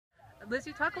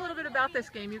Lizzie, talk a little bit about this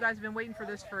game. You guys have been waiting for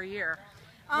this for a year.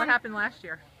 What happened last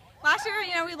year? Last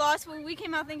year, we lost. We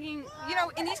came out thinking,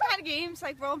 in these kind of games,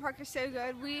 like Roland Park is so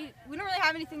good, we don't really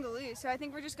have anything to lose. So I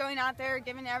think we're just going out there,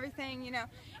 giving everything.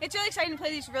 It's really exciting to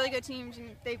play these really good teams,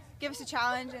 and they give us a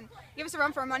challenge and give us a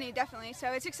run for our money, definitely.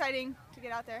 So it's exciting to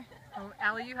get out there. Well,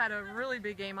 Allie, you had a really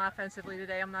big game offensively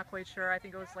today. I'm not quite sure. I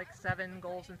think it was like 7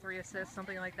 goals and 3 assists,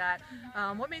 something like that.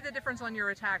 What made the difference on your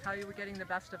attack? How you were getting the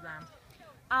best of them?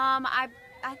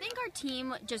 I think our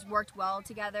team just worked well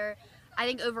together. I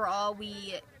think overall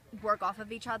we work off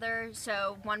of each other,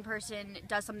 so one person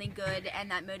does something good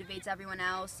and that motivates everyone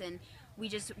else, and we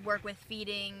just work with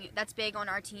feeding. That's big on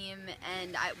our team,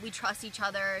 and we trust each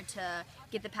other to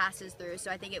get the passes through,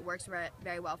 so I think it works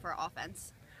very well for our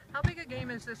offense. How big a game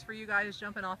is this for you guys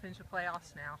jumping off into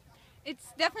playoffs now?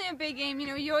 It's definitely a big game.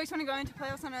 You always want to go into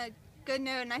playoffs on a good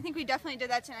note, and I think we definitely did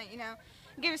that tonight.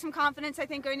 It gave us some confidence. I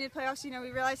think going into the playoffs,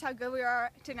 we realized how good we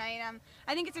are tonight.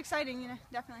 I think it's exciting,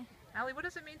 definitely. Allie, what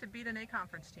does it mean to beat an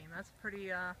A-conference team? That's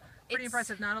pretty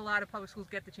impressive. Not a lot of public schools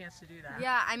get the chance to do that.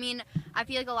 Yeah, I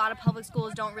feel like a lot of public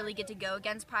schools don't really get to go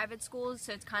against private schools,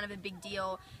 so it's kind of a big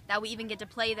deal that we even get to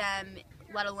play them,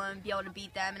 let alone be able to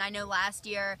beat them. And I know last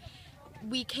year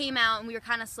we came out and we were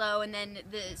kind of slow, and then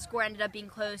the score ended up being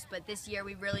close, but this year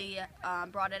we really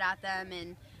brought it at them,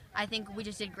 and I think we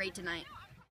just did great tonight.